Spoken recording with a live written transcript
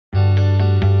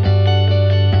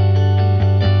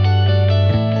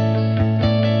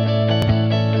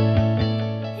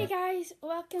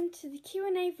welcome to the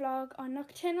Q&A vlog on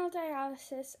nocturnal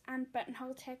dialysis and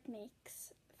buttonhole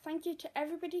techniques. Thank you to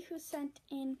everybody who sent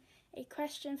in a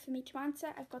question for me to answer.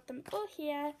 I've got them all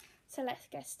here, so let's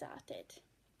get started.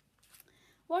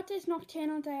 What is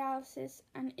nocturnal dialysis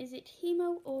and is it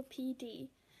hemo or PD?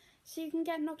 So you can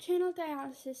get nocturnal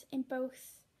dialysis in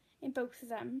both of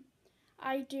them.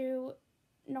 I do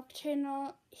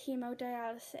nocturnal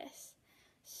hemodialysis.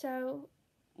 So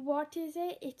what is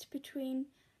it? It's between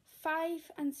 5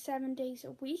 and 7 days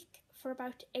a week for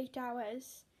about 8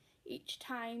 hours each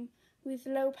time with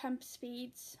low pump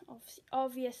speeds,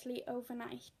 obviously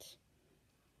overnight.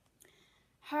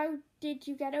 How did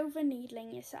you get over needling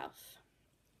yourself?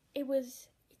 It was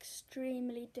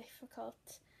extremely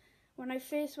difficult. When I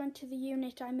first went to the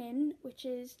unit I'm in, which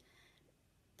is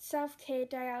self-care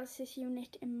dialysis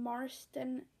unit in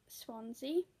Morriston,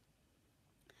 Swansea,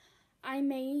 I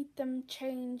made them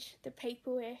change the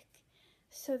paperwork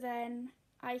so then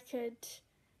I could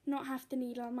not have to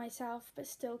needle myself but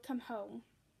still come home.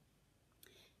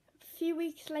 A few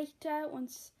weeks later,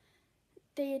 once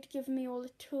they had given me all the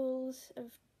tools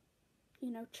of,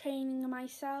 training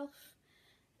myself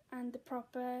and the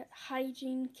proper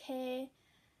hygiene care,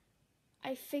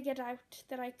 I figured out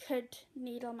that I could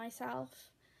needle myself,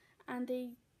 and they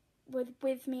were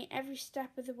with me every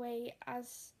step of the way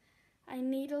as I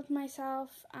needled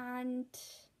myself, and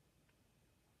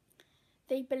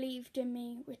they believed in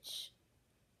me, which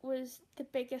was the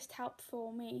biggest help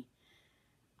for me.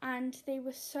 And they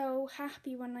were so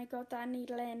happy when I got that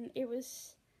needle in. It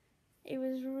was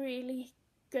really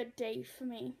good day for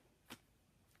me.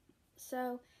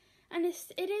 So, and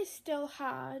it is still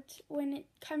hard when it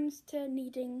comes to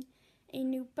needing a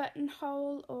new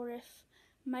buttonhole, or if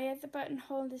my other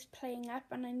buttonhole is playing up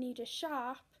and I need a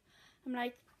sharp, I'm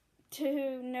like,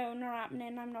 no, not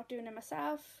happening, I'm not doing it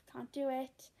myself, can't do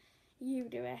it, you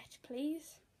do it,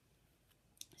 please.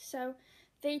 So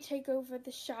they take over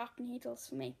the sharp needles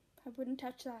for me. I wouldn't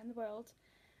touch that in the world.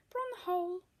 But on the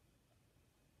whole,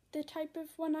 the type of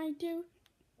one I do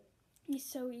is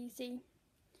so easy.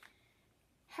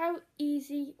 How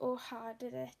easy or hard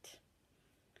is it?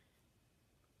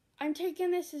 I'm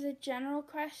taking this as a general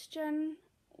question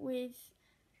with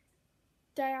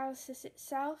dialysis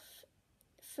itself.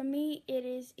 For me, it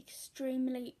is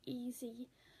extremely easy.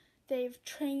 They've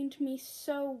trained me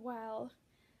so well,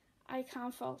 I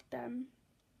can't fault them.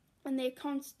 And they're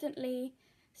constantly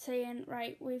saying,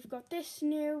 right, we've got this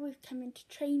new, we've come in to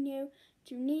train you,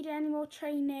 do you need any more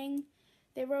training?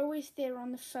 They're always there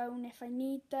on the phone if I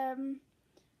need them.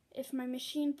 If my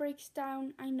machine breaks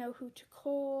down, I know who to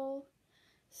call.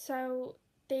 So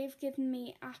they've given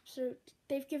me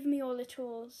all the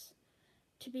tools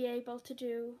to be able to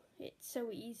do it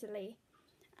so easily,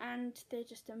 and they're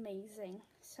just amazing.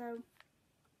 So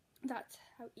that's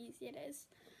how easy it is.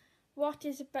 What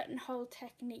is a buttonhole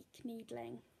technique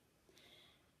needling?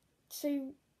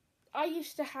 So I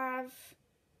used to have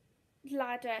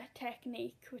ladder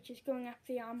technique, which is going up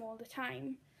the arm all the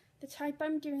time. The type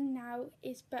I'm doing now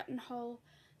is buttonhole,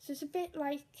 so it's a bit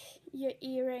like your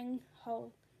earring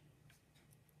hole.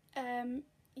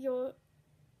 You're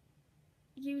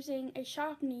using a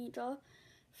sharp needle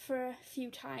for a few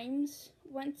times.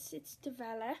 Once it's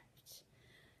developed,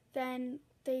 then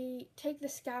they take the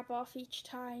scab off each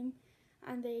time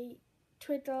and they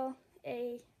twiddle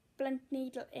a blunt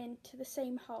needle into the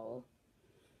same hole.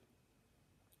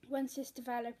 Once it's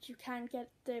developed, you can get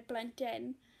the blunt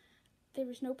in. There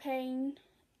is no pain.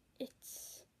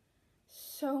 It's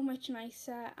so much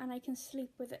nicer, and I can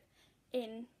sleep with it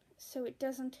in, so it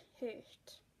doesn't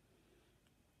hurt.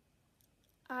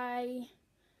 I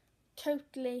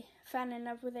totally fell in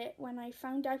love with it when I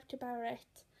found out about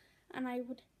it, and I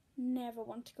would never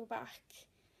want to go back.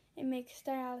 It makes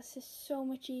dialysis so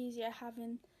much easier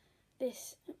having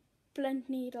this blunt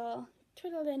needle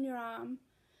twiddled in your arm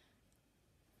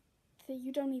that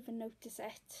you don't even notice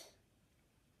it.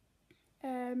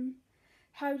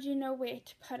 How do you know where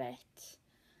to put it?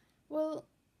 Well,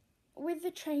 with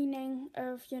the training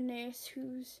of your nurse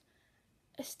who's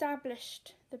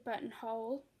established the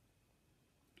buttonhole,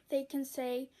 they can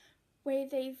say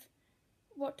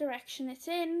what direction it's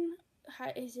in,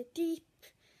 is it deep,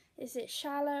 is it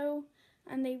shallow,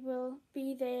 and they will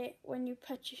be there when you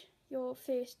put your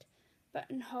first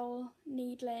buttonhole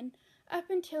needle in, up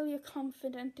until you're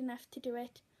confident enough to do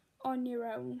it on your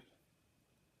own.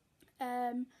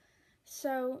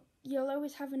 So you'll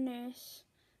always have a nurse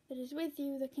that is with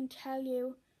you that can tell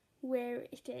you where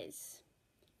it is,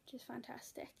 which is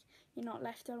fantastic. You're not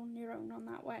left on your own on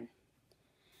that one.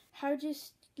 How do you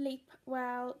sleep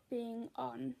while being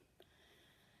on?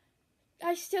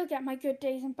 I still get my good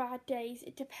days and bad days.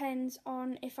 It depends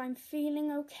on if I'm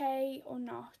feeling okay or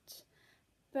not.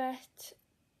 But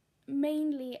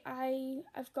mainly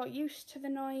I've got used to the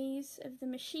noise of the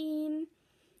machine,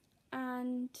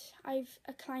 and I've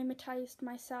acclimatized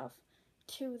myself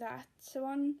to that. So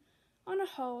on a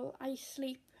whole, I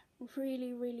sleep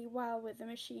really, really well with the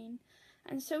machine,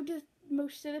 and so do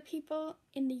most of the people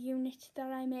in the unit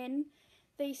that I'm in.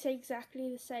 They say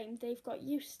exactly the same. They've got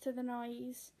used to the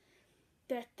noise,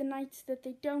 that the nights that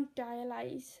they don't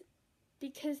dialyse,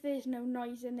 because there's no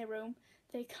noise in the room,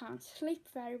 they can't sleep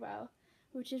very well,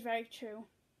 which is very true.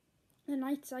 The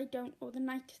nights I don't, or the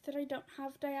night that I don't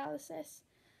have dialysis,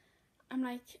 I'm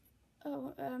like,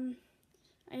 oh,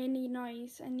 I need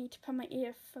noise. I need to put my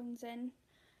earphones in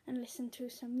and listen to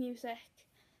some music.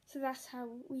 So that's how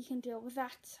we can deal with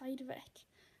that side of it.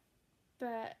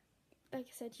 But like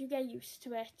I said, you get used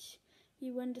to it.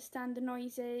 You understand the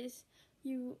noises.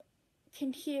 You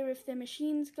can hear if the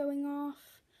machine's going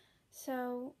off.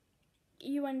 So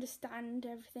you understand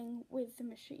everything with the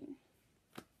machine.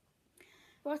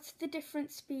 What's the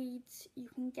different speeds you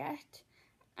can get,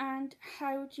 and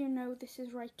how do you know this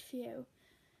is right for you?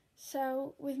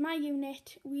 So with my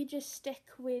unit, we just stick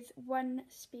with one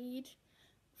speed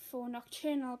for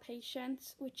nocturnal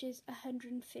patients, which is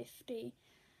 150.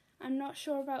 I'm not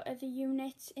sure about other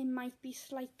units. It might be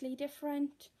slightly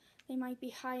different. They might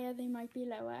be higher, they might be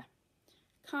lower.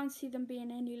 Can't see them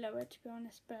being any lower, to be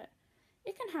honest, but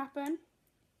it can happen.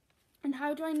 And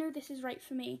how do I know this is right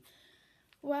for me?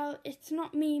 Well, it's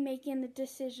not me making the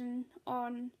decision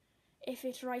on if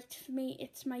it's right for me,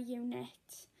 it's my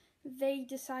unit. They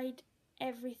decide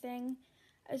everything,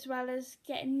 as well as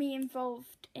getting me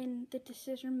involved in the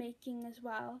decision making as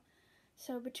well.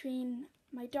 So between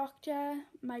my doctor,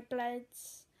 my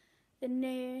bloods, the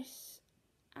nurse,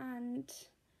 and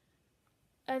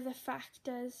other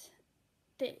factors,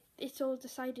 it's all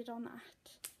decided on that.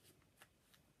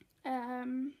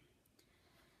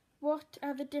 What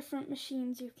are the different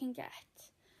machines you can get?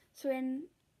 So in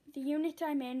the unit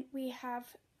I'm in, we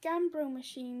have Gambro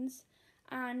machines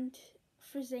and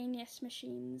Fresenius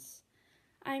machines.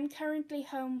 I'm currently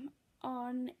home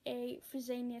on a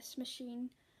Fresenius machine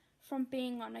from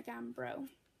being on a Gambro.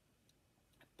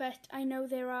 But I know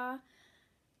there are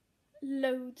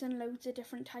loads and loads of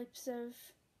different types of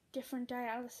different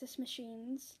dialysis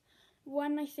machines.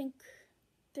 One I think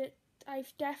that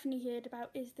I've definitely heard about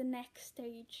is the next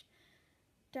stage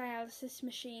dialysis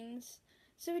machines.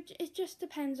 So it just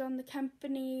depends on the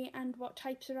company and what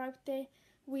types are out there.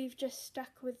 We've just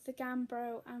stuck with the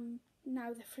Gambro and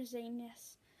now the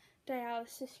Fresenius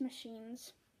dialysis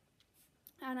machines.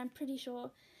 And I'm pretty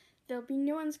sure there'll be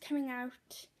new ones coming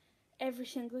out every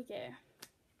single year.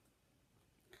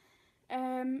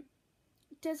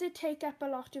 Does it take up a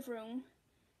lot of room?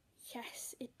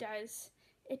 Yes, it does.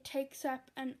 It takes up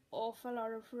an awful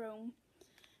lot of room.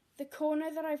 The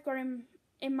corner that I've got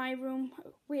in my room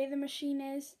where the machine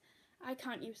is, I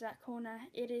can't use that corner.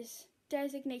 It is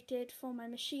designated for my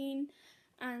machine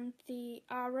and the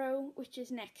RO, which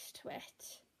is next to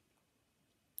it.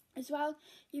 As well,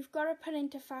 you've got to put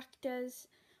into factors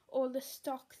all the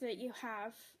stock that you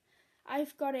have.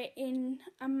 I've got it in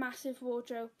a massive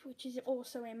wardrobe, which is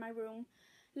also in my room.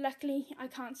 Luckily, I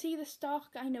can't see the stock.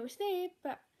 I know it's there,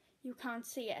 but you can't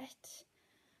see it.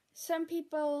 Some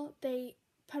people, they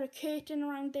put a curtain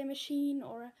around their machine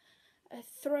or a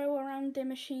throw around their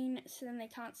machine so then they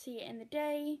can't see it in the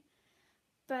day.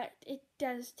 But it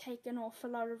does take an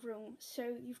awful lot of room,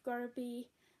 so you've got to be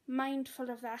mindful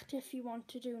of that if you want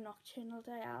to do nocturnal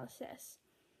dialysis.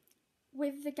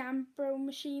 With the Gambro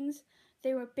machines,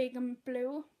 they were big and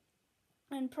blue,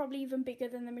 and probably even bigger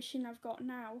than the machine I've got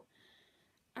now.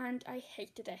 And I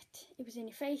hated it. It was in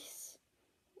your face,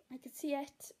 I could see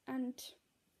it, and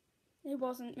it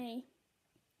wasn't me.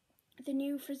 The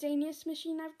new Fresenius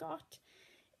machine I've got,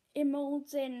 it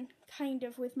moulds in kind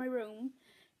of with my room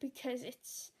because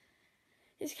it's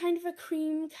kind of a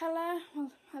cream colour,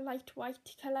 well, a light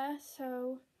white colour,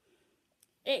 so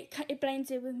it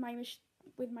blends in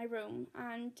with my room,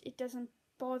 and it doesn't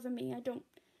bother me. I don't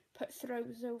put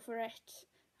throws over it.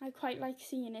 I quite like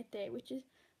seeing it there, which is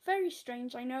very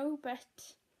strange, I know,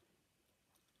 but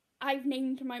I've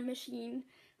named my machine,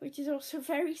 which is also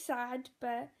very sad,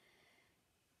 but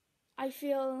I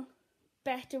feel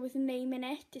better with naming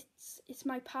it. It's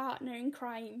my partner in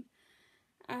crime.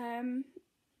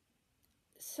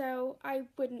 So I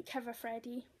wouldn't cover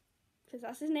Freddie, because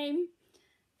that's his name,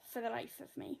 for the life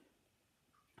of me.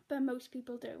 But most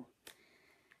people do.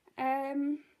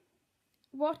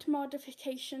 What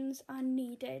modifications are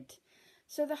needed?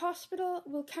 So the hospital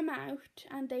will come out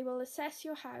and they will assess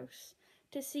your house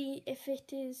to see if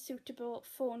it is suitable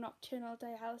for nocturnal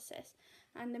dialysis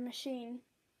and the machine.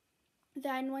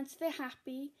 Then once they're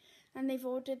happy and they've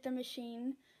ordered the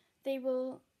machine, they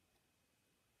will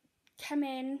come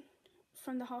in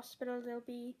from the hospital. There'll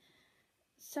be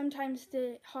sometimes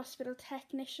the hospital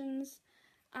technicians,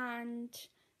 and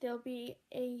there'll be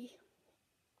a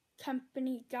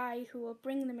company guy who will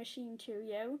bring the machine to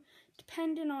you,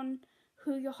 depending on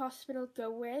who your hospital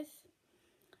go with.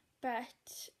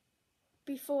 But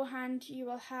beforehand you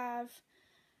will have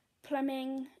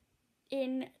plumbing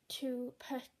in to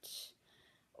put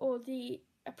all the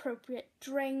appropriate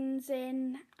drains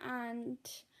in and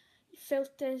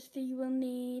filters that you will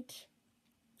need.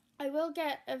 I will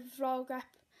get a vlog up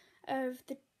of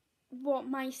what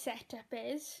my setup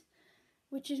is,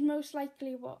 which is most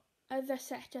likely what other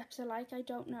setups are like, I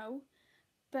don't know,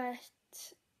 but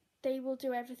they will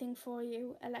do everything for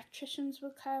you. Electricians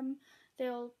will come,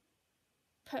 they'll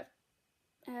put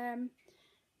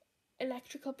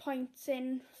electrical points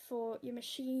in for your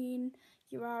machine,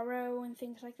 your RO and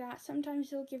things like that. Sometimes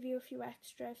they'll give you a few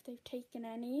extra if they've taken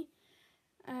any.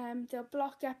 They'll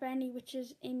block up any which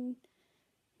is in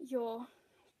your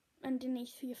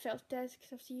underneath your filters,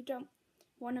 because obviously you don't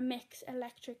want to mix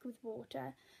electric with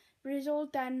water, but it's all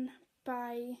done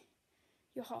by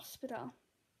your hospital,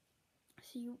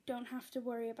 so you don't have to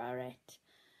worry about it.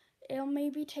 It'll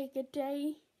maybe take a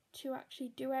day to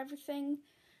actually do everything,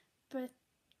 but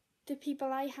the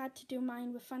people I had to do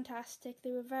mine were fantastic.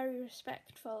 They were very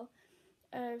respectful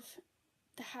of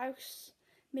the house,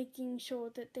 making sure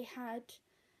that they had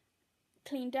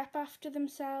cleaned up after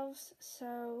themselves,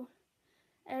 so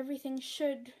everything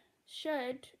should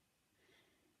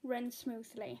run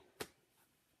smoothly.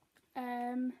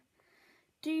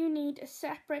 Do you need a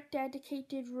separate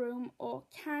dedicated room, or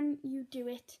can you do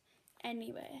it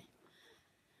anywhere?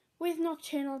 With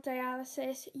nocturnal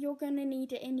dialysis, you're going to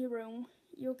need it in your room.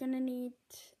 You're going to need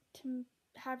to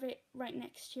have it right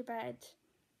next to your bed.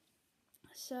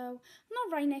 So,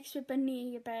 not right next to it, but near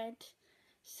your bed.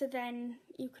 So then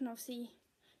you can obviously,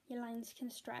 your lines can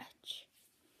stretch.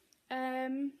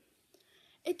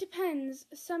 It depends.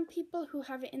 Some people who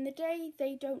have it in the day,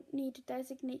 they don't need a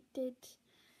designated,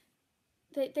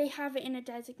 they have it in a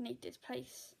designated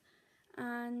place,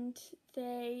 and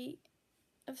they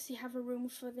obviously have a room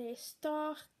for their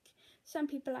stock. Some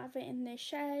people have it in their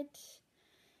shed.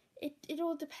 It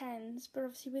all depends, but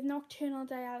obviously with nocturnal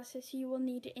dialysis you will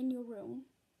need it in your room,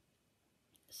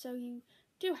 so you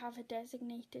do have a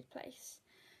designated place.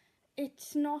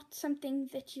 It's not something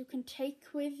that you can take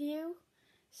with you,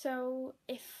 so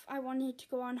if I wanted to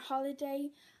go on holiday,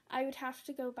 I would have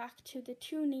to go back to the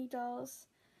 2 needles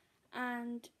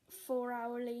and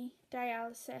 4-hourly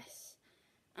dialysis.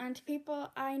 And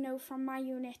people I know from my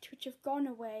unit which have gone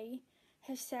away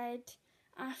have said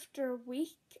after a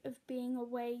week of being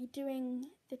away doing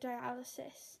the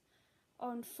dialysis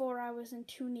on 4 hours and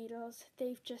 2 needles,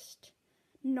 they've just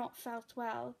not felt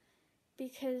well,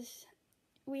 because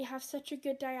we have such a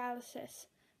good dialysis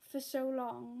for so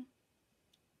long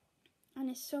and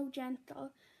it's so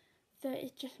gentle that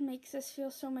it just makes us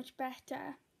feel so much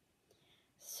better.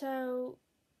 So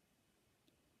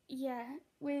yeah,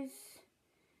 with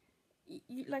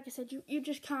like I said, you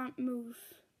just can't move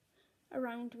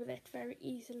around with it very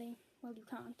easily. Well, you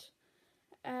can't.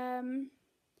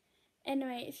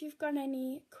 Anyway, if you've got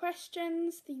any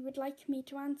questions that you would like me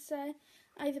to answer,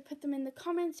 either put them in the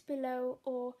comments below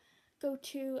or go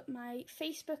to my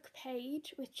Facebook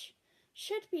page, which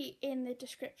should be in the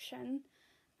description,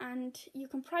 and you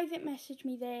can private message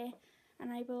me there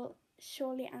and I will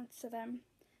surely answer them.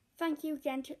 Thank you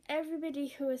again to everybody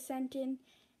who has sent in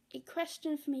a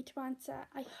question for me to answer.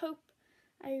 I hope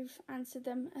I've answered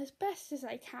them as best as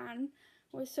I can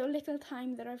with so little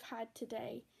time that I've had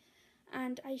today.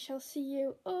 And I shall see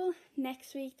you all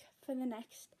next week for the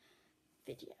next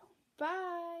video.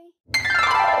 Bye!